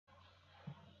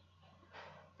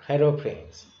Hello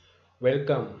friends,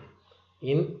 welcome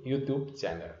in YouTube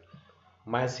channel.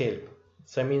 Myself,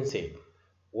 Samin Sheikh,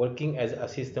 working as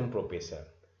assistant professor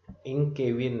in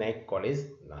KV Naik College,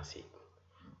 Nasik.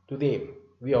 Today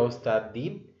we will start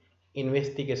the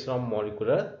investigation of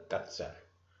molecular structure,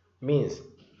 means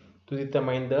to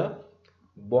determine the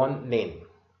bond length,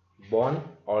 bond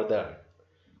order,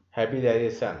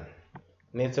 hybridization,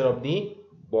 nature of the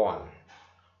bond.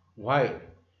 Why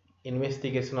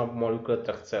investigation of molecular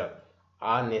structure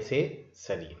are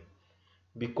necessary?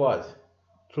 Because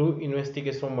through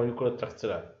investigation of molecular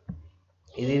structure,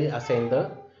 it will assign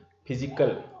the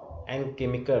physical and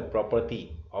chemical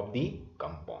property of the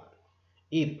compound.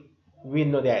 If we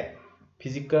know that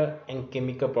physical and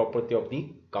chemical property of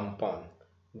the compound,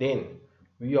 then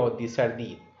we will decide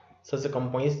the such a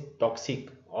compound is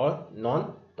toxic or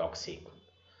non-toxic.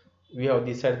 We have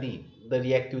decided the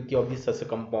reactivity of this such a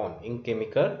compound in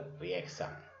chemical reaction.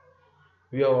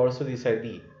 We have also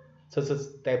decided such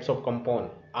types of compound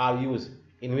are used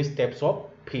in which types of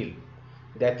field,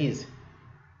 that is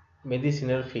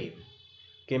medicinal field,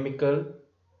 chemical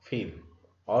field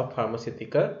or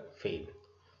pharmaceutical field.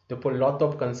 Therefore, lot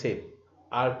of concepts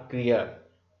are clear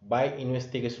by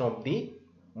investigation of the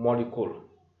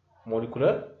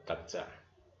molecular structure.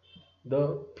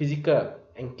 The physical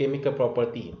and chemical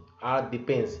property are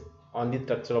depends on the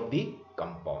structure of the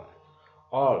compound,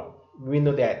 or we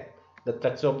know that the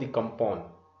structure of the compound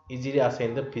easily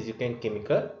assign the physical and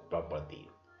chemical property.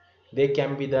 They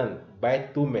can be done by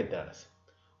two methods.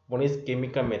 One is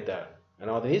chemical method,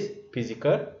 another is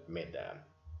physical method.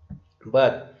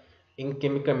 But in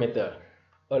chemical method,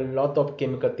 a lot of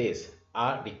chemical tests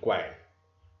are required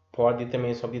for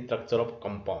determination of the structure of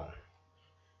compound.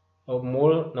 A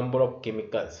more number of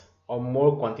chemicals or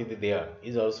more quantity there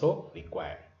is also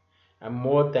required, and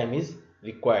more time is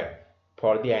required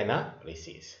for the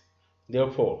analysis.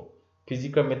 Therefore,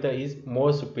 physical method is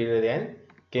more superior than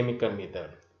chemical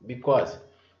method, because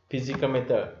physical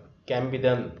method can be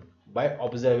done by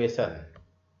observation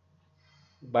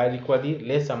by requiring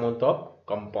less amount of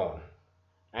compound,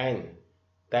 and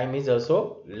time is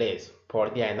also less for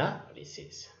the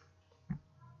analysis.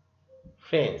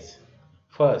 Friends,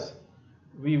 first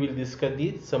we will discuss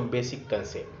some basic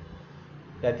concept.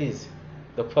 That is,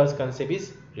 the first concept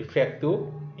is refractive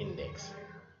index.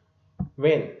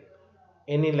 When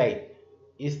any light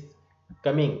is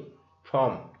coming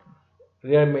from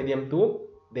rare medium to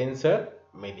denser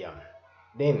medium,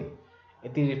 then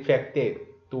it is refracted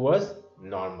towards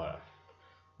normal.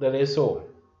 The ratio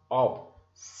of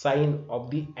sine of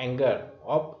the angle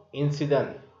of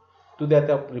incidence to that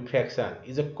of refraction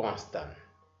is a constant,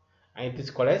 and it is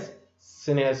called as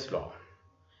Snell's law,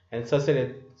 and such a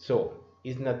ratio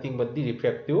is nothing but the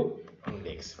refractive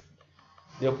index.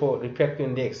 Therefore, refractive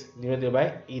index denoted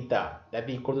by eta, that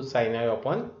is equal to sin I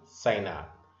upon sin r.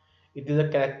 It is a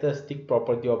characteristic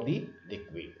property of the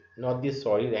liquid, not the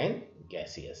solid and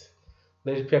gaseous.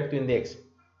 The refractive index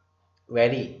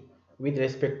vary with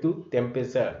respect to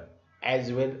temperature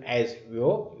as well as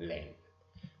wavelength.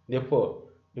 Therefore,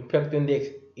 refractive index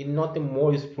is not a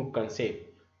more useful concept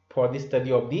for the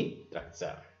study of the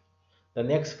structure. The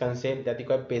next concept that is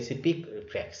called specific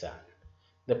refraction.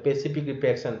 The specific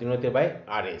refraction denoted by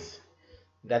Rs,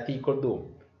 that is equal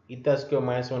to eta square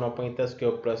minus 1 upon eta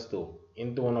square plus 2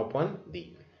 into 1 upon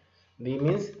d. D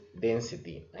means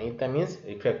density and eta means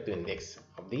refractive index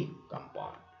of the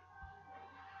compound.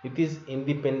 It is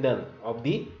independent of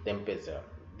the temperature.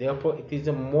 Therefore, it is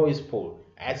more useful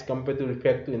as compared to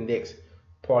refractive index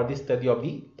for the study of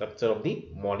the structure of the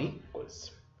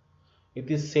molecules. It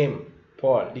is same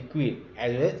for liquid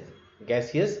as well as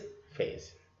gaseous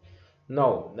phase.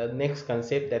 Now, the next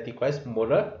concept that requires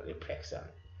molar refraction.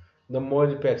 The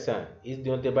molar refraction is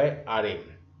denoted by Rm,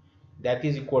 that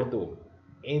is equal to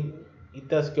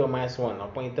eta square minus 1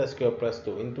 upon eta square plus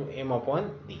 2 into m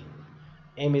upon d.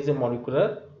 M is a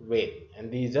molecular weight and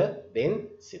d is a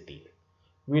density.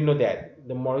 We know that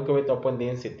the molecular weight upon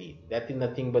density, that is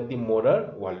nothing but the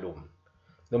molar volume.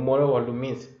 The molar volume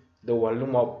means the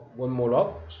volume of 1 mole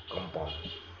of compound.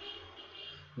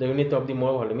 The unit of the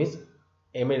molar volume is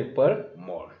ml per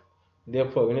mole.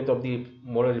 Therefore, unit of the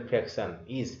molar refraction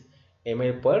is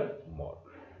ml per mole.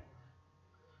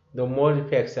 The molar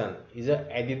refraction is an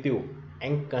additive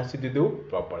and constitutive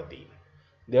property.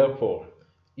 Therefore,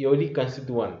 every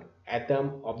constituent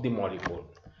atom of the molecule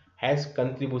has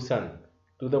contribution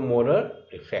to the molar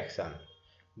refraction.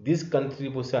 This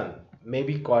contribution may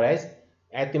be called as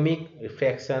atomic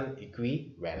refraction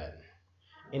equivalent.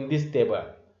 In this table,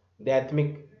 the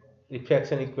atomic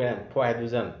refraction equivalent for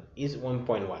hydrogen is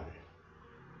 1.1.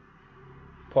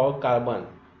 For carbon,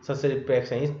 such a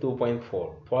refraction is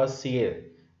 2.4. For Cl,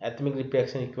 atomic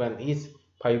refraction equivalent is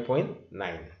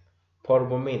 5.9. For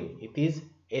bromine, it is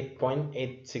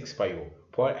 8.865.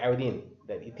 For iodine,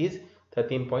 that it is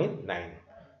 13.9.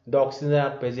 The oxygen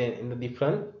are present in the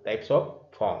different types of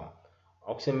form.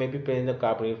 Oxygen may be present in the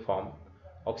carbonyl form,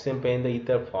 oxygen present in the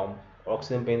ether form, or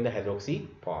oxygen present in the hydroxy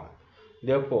form.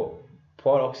 Therefore,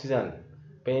 for oxygen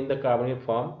present in the carbonyl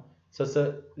form, such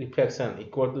a refraction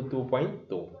equal to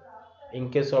 2.2. In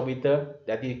case of ether,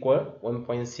 that is equal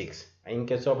 1.6. And in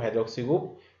case of hydroxy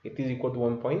group, it is equal to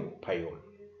 1.5.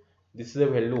 This is the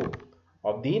value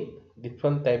of the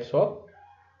different types of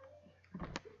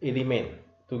element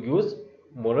to use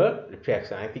molar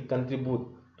refraction. I think contribute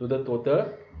to the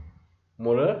total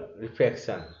molar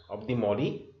refraction of the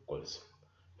molecules.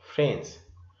 Friends,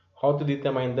 how to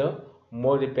determine the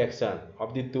molar refraction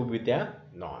of the two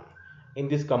beta-non? In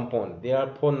this compound, there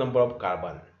are 4 number of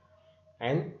carbon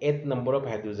and 8 number of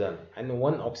hydrogen and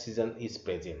 1 oxygen is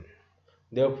present.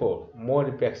 Therefore,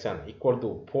 molar refraction equal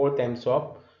to 4 times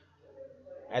of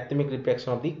atomic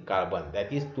refraction of the carbon,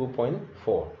 that is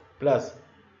 2.4, plus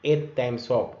 8 times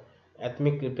of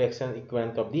atomic refraction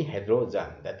equivalent of the hydrogen,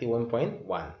 that is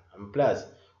 1.1, and plus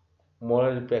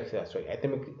molar refraction,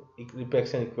 atomic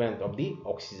refraction equivalent of the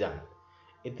oxygen.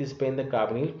 It is present in the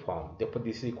carbonyl form. Therefore,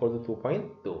 this is equal to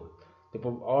 2.2.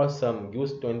 Therefore, all sum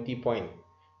gives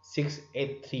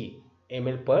 20.683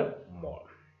 ml per mole.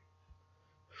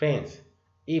 Friends,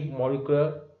 if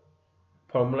molecular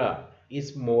formula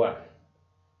is more,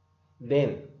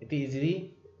 then it is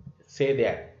easily say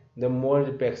that the molar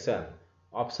refraction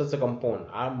of such a compound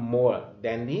are more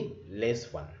than the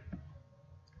less one.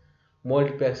 Molar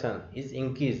refraction is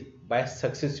increased by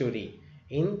successively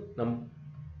in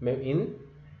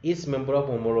each member of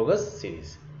homologous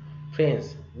series.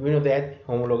 Friends, we know that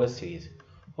homologous series.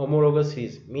 Homologous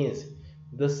series means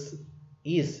this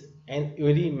is an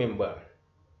every member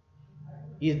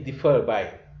is differ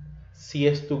by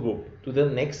CS2 group to the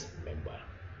next member.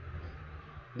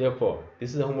 Therefore,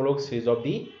 this is the homologous series of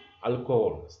the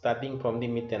alcohol starting from the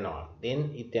methanol, then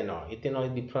ethanol. Ethanol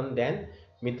is different than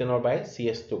methanol by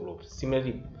CS2 group.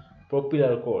 Similarly, propyl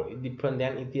alcohol is different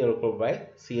than ethyl alcohol by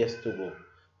CS2 group.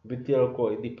 Butyl alcohol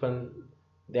is different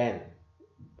than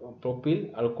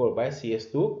propyl alcohol by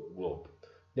CS2 group.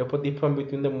 Therefore, difference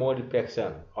between the molar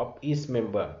refraction of each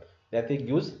member, that it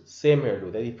gives same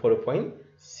value, that is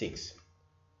 4.6.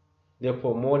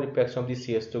 Therefore, molar refraction of the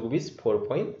CS2 group is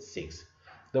 4.6.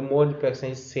 The molar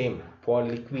refraction is same for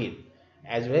liquid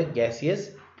as well as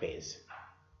gaseous phase.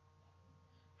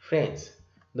 Friends,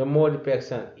 the molar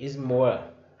refraction is more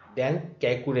than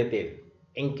calculated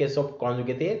in case of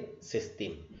conjugated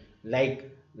system like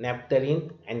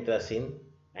naphthalene, anthracene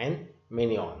and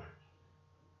neon.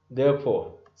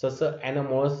 Therefore, such an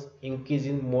anomalous increase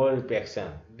in molar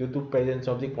refraction due to presence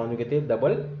of the conjugated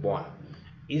double bond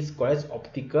is called as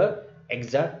optical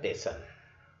exaltation.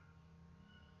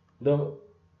 The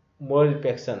molar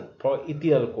refraction for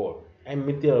ethyl alcohol and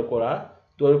methyl alcohol are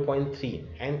 12.3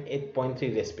 and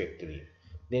 8.3 respectively.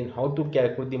 Then how to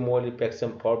calculate the molar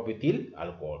refraction for butyl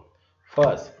alcohol?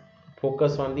 First,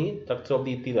 focus on the structure of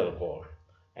the ethyl alcohol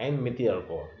and methyl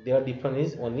alcohol. Their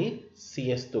difference is only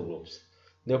CS2 groups.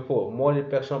 Therefore, molar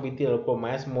refraction of ethyl alcohol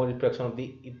minus molar refraction of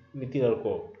the methyl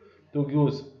alcohol to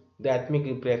use the atomic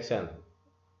refraction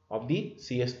of the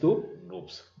CS2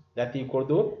 groups, that is equal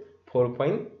to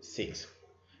 4.6.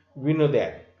 We know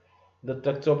that the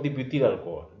structure of the butyl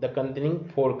alcohol, the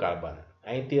containing 4 carbon,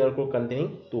 and ethyl alcohol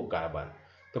containing 2 carbon.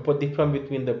 Therefore, difference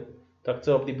between the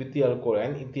structure of the butyl alcohol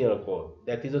and ethyl alcohol,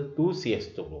 that is a 2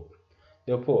 CS2 group.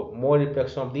 Therefore, molar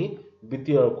refraction of the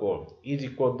butyl alcohol is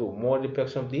equal to molar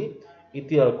refraction of the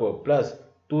ethyl alcohol plus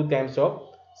 2 times of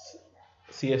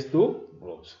CS2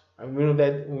 groups. And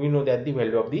we know that the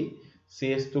value of the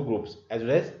CS2 groups as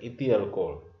well as ethyl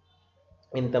alcohol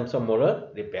in terms of molar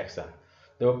refraction.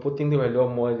 They were putting the value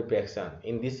of molar refraction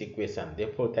in this equation.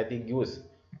 Therefore, that it gives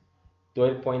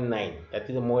 12.9. That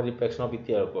is the molar refraction of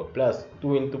ethyl alcohol plus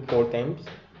 2 into 4 times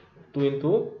 2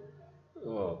 into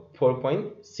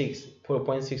 4.6.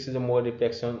 4.6 is the molar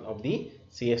refraction of the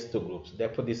CS2 groups.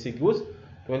 Therefore, this equals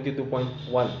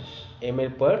 22.1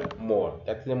 ml per mole.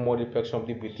 That is the molar refraction of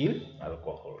the butyl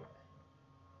alcohol.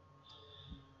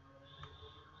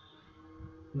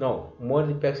 Now, molar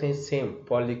refraction is same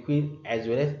for liquid as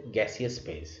well as gaseous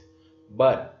phase.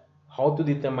 But how to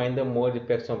determine the molar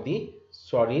refraction of the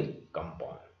solid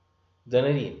compound?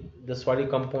 Generally, the solid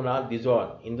compound are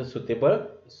dissolved in the suitable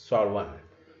solvent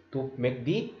to make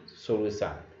the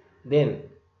solution. Then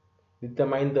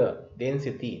determine the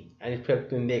density and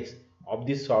refractive index of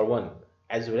the solvent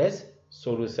as well as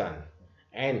solution,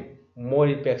 and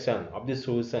Molar refraction of the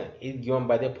solution is given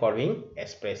by the following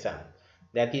expression.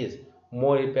 That is,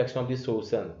 molar refraction of the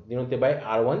solution denoted by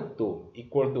R12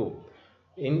 equal to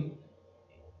in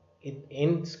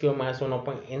n square minus 1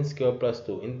 upon n square plus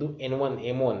 2 into n1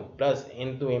 m1 plus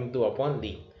n2 m2 upon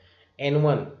d.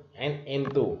 n1 and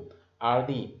n2 are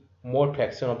the mole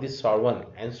fraction of the solvent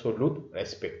and solute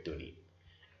respectively.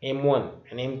 m1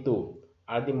 and m2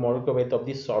 are the molecular weight of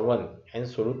the solvent and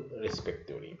solute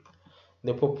respectively.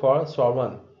 Therefore, for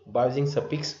solvent by using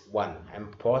suffix 1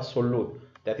 and for solute,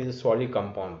 that is a solid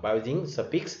compound, by using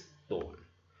suffix 2.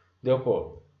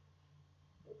 Therefore,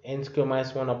 n square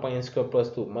minus 1 upon n square plus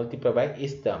 2 multiplied by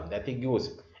each term, that is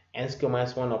gives n square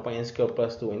minus 1 upon n square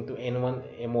plus 2 into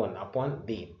n1 m1 upon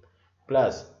d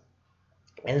plus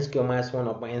n square minus 1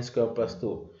 upon n square plus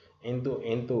 2 into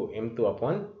n2 m2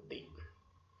 upon d.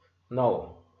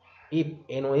 Now, if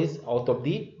n1 is out of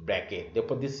the bracket,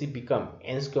 therefore this will become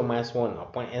n square minus 1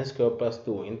 upon n square plus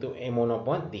 2 into m1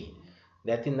 upon d.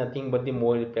 That is nothing but the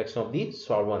molar refraction of the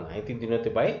solvent. I think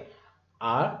denoted by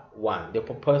R1.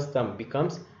 Therefore, first term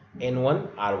becomes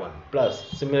n1 R1 plus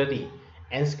similarly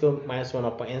n square minus 1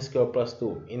 upon n square plus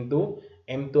 2 into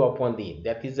m2 upon d.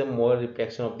 That is the molar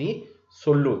refraction of the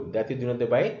solute. That is denoted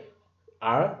by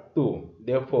R2.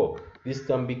 Therefore, this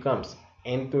term becomes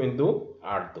n2 into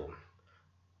R2.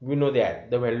 We know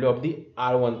that the value of the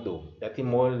R12, that is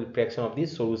molar refraction of the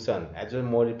solution, as well as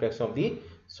molar refraction of the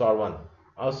solvent.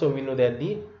 Also, we know that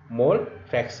the mole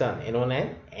fraction N1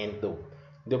 and N2.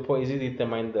 Therefore, easily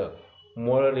determine the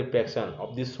molar refraction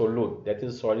of the solute, that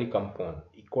is solid compound,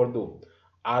 equal to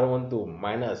R12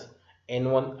 minus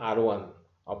N1 R1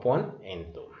 upon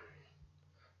N2.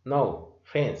 Now,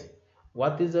 friends,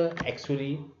 what is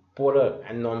actually polar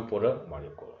and non-polar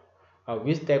molecule?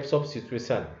 Which types of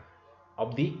situation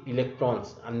of the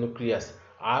electrons and nucleus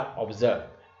are observed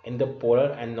in the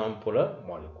polar and non-polar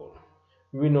molecule?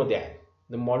 We know that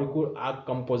the molecule are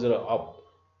composed of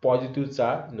positive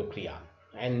charge nuclei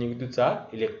and negative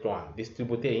charge electron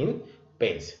distributed in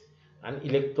pairs and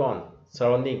electron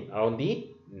surrounding around the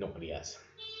nucleus.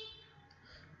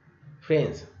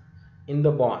 Friends, in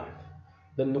the bond,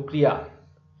 the nuclei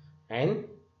and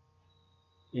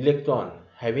electron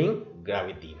having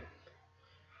gravity.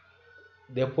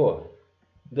 Therefore,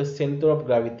 the center of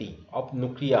gravity of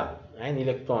nuclei and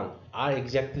electron are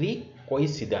exactly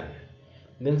coincident.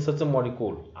 Then such a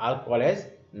molecule are called as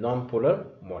non-polar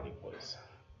molecules.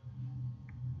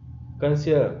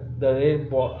 Consider the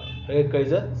red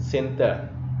is a center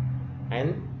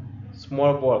and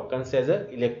small ball considers as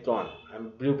an electron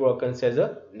and blue ball considers as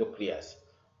a nucleus.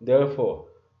 Therefore,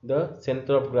 the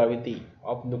center of gravity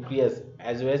of nucleus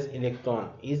as well as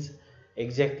electron is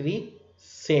exactly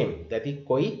same, that is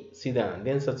coincident.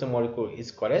 Then such a molecule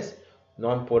is called as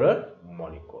non-polar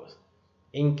molecules.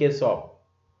 In case of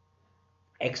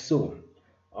X2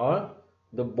 or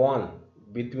the bond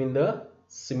between the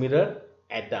similar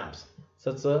atoms,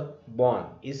 such a bond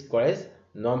is called as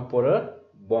non-polar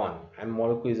bond and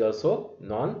molecule is also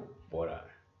non-polar.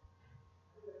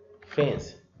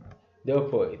 Friends,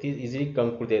 therefore it is easily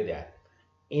concluded that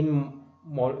in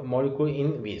molecule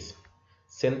in which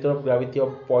center of gravity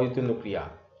of positive nuclei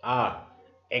are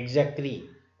exactly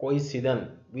coincident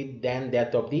with than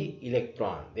that of the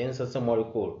electron, then such a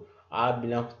molecule are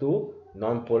belongs to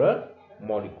non-polar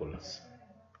molecules.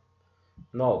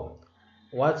 Now,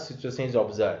 what situation is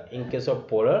observed in case of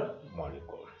polar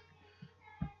molecule?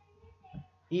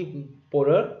 If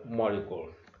polar molecule,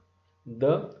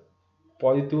 the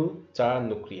positive charge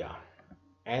nuclei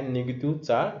and negative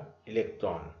charge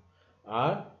electron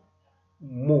are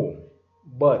move,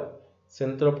 but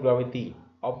center of gravity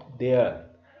of there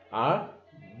are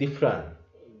different,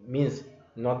 means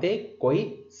not a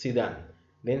coincident,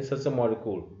 then such a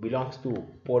molecule belongs to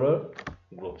polar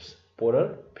groups,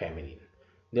 polar family.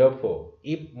 Therefore,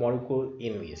 if molecule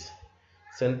in which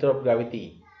center of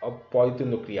gravity of positive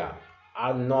nuclei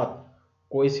are not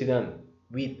coincident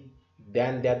with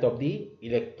than that of the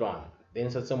electron, then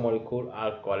such a molecule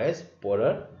are called as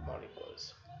polar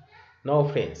molecules. Now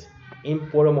friends, in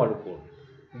polar molecule,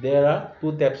 there are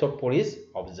two types of polar is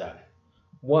observed.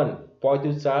 One,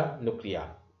 positive charge nuclei,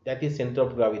 that is center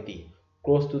of gravity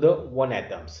close to the one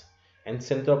atoms, and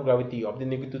center of gravity of the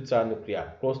negative charge nuclei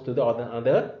close to the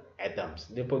other atoms.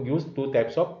 Therefore, gives two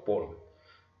types of pole.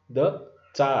 The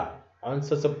charge on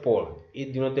such a pole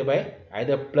is denoted by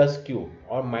either plus q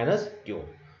or minus q.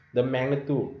 The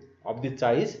magnitude of the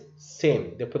charge is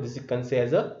same. Therefore, this is considered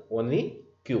as a only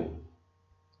q.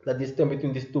 The distance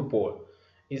between these two poles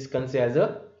is considered as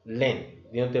a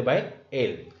length denoted by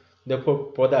L. Therefore,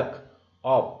 product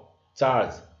of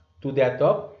charge to that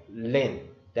of length,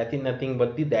 that is nothing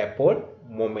but the dipole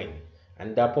moment,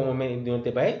 and dipole moment is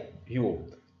denoted by U.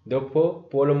 Therefore,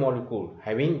 polar molecule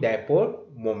having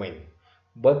dipole moment,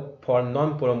 but for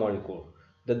non-polar molecule,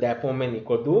 the dipole moment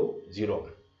equal to 0.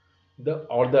 The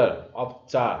order of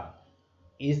charge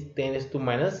is 10 to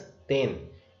minus 10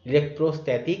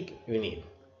 electrostatic unit,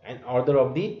 and order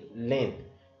of the length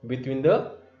between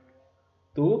the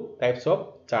two types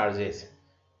of charges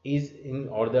is in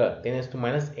order 10 to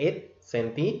minus 8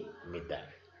 centimeter.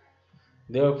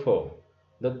 Therefore,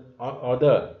 the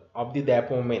order of the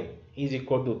dipole moment is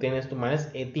equal to 10 to minus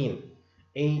 18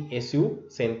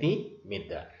 ASU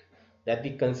centimeter, that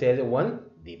we consider 1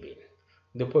 dB.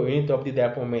 Therefore, unit of the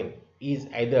dipole moment is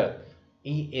either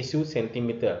ESU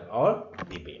centimeter or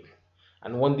dB,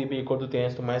 and 1 dB equal to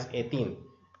 10 to minus 18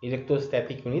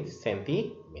 electrostatic unit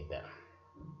centimeter.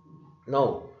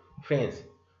 Now, friends,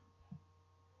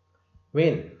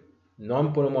 when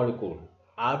non-polar molecules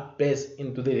are placed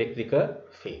into the electrical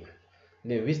field,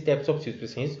 then which types of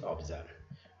situation is observed?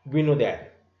 We know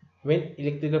that when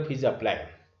electrical field is applied,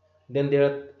 then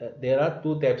there are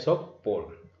two types of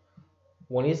pole.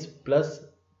 One is plus,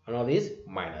 another is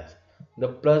minus. The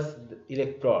plus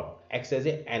electron acts as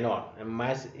a anode and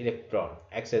minus electron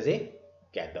acts as a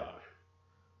cathode.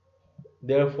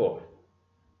 Therefore,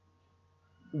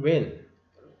 when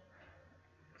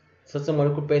such a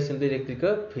molecule passes into the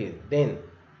electrical field, then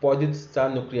positive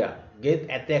charge nuclei get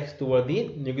attracted toward the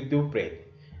negative plate,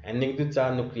 and negative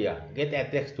charge nuclei get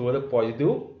attracted toward the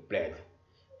positive plate.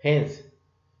 Hence,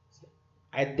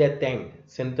 at that time,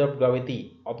 center of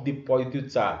gravity of the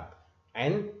positive charge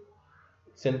and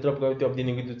center of gravity of the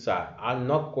negative charge are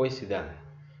not coincident.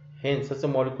 Hence, such a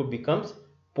molecule becomes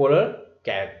polar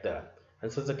character,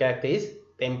 and such a character is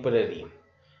temporary.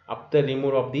 After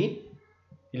removal of the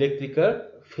electrical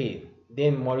field,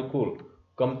 then molecule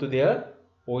come to their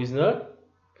original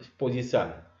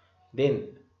position. Then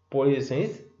polarization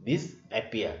is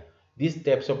disappear. These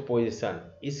types of polarization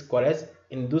is called as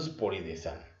induced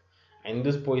polarization.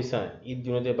 Induced polarization is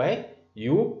denoted by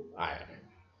UI.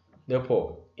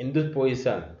 Therefore, induced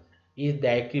polarization is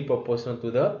directly proportional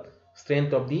to the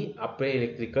strength of the applied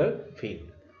electrical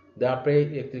field. The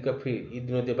applied electrical field is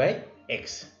denoted by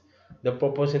X. The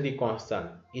proportionality constant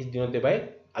is denoted by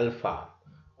alpha.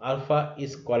 Alpha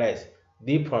is called as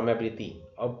the deformability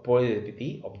or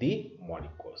polarizability of the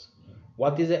molecules.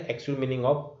 What is the actual meaning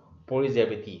of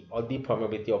polarizability or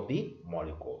deformability of the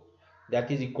molecule?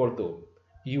 That is equal to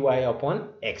UI upon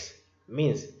X,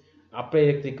 means applied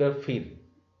electrical field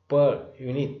per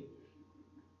unit,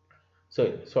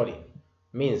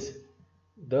 means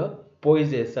the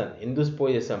polarization, induced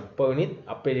polarization per unit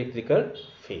applied electrical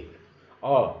field,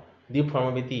 or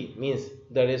deformability means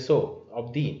the ratio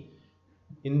of the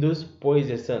induced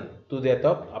polarization to that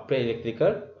of applied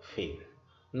electrical field.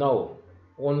 Now,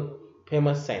 one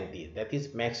famous scientist, that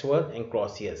is Maxwell and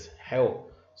Clausius, have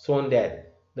shown that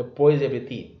the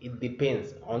polarizability, it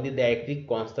depends on the dielectric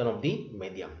constant of the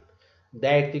medium.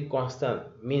 Dielectric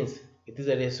constant means it is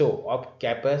a ratio of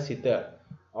capacitor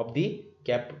of the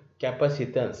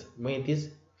capacitance when it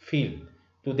is filled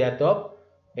to that of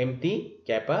empty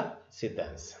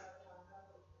capacitance.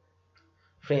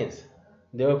 Friends,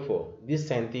 therefore, this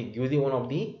scientist gives one of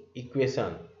the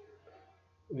equation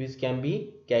which can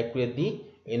be calculate the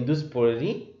induced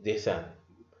polarization,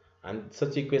 and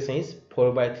such equation is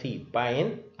 4 by 3 pi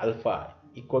n alpha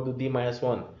equal to d minus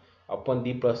 1 upon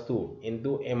d plus 2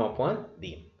 into m upon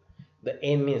d. The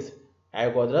n means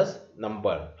Avogadro's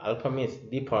number, alpha means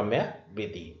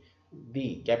deformability,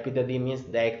 d capital D means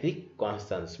dielectric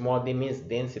constant, small d means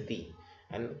density,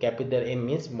 and capital M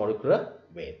means molecular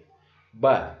weight.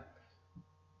 But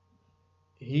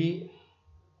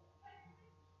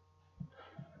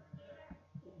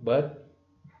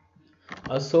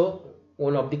also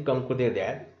one of the concluded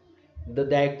that the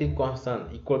dielectric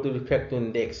constant equal to refractive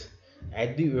index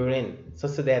at the wavelength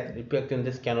such that refractive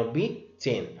index cannot be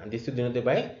changed, and this is denoted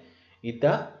by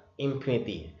eta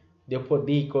infinity. Therefore,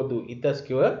 d equal to eta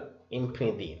square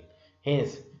infinity.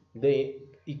 Hence, the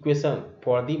equation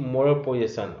for the molar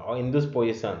polarization or induced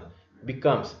polarization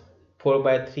becomes 4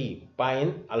 by 3 pi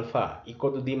n alpha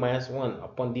equal to d minus 1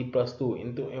 upon d plus 2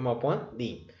 into m upon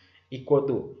d equal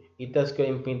to eta square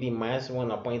infinity minus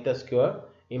 1 upon eta square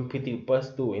infinity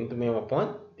plus 2 into m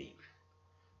upon d.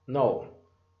 Now,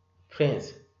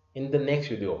 friends, in the next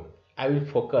video, I will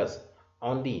focus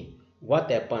on the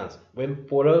what happens when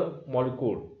polar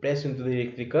molecule placed into the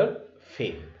electrical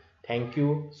field. Thank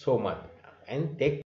you so much and take